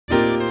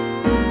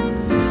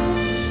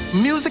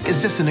music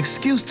is just an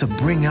excuse to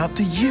bring out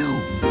the you.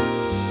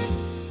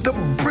 The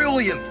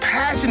brilliant,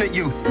 passionate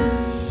you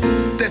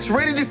that's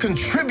ready to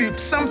contribute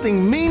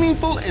something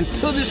meaningful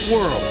into this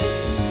world.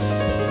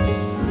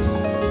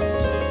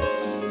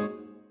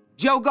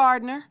 Joe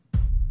Gardner,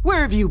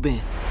 where have you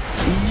been?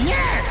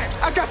 Yes!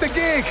 I got the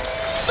gig!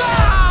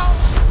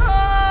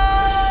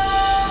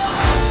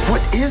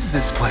 What is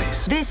this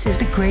place? This is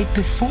the great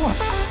before.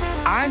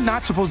 I'm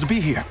not supposed to be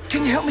here.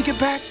 Can you help me get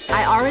back?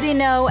 I already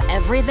know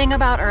everything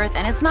about Earth,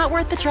 and it's not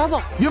worth the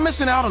trouble. You're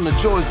missing out on the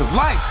joys of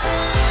life.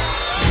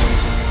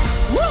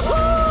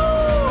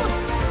 Woohoo!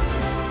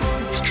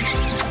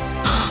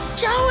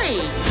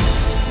 Joey!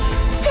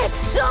 It's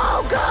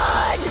so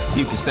good!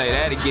 You can say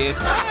that again.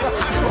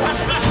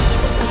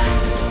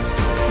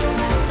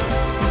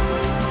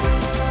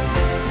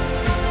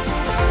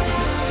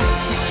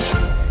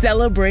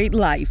 Celebrate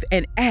life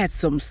and add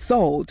some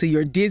soul to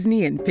your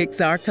Disney and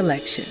Pixar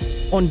collection.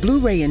 On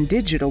Blu-ray and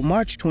digital,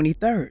 March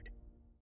 23rd.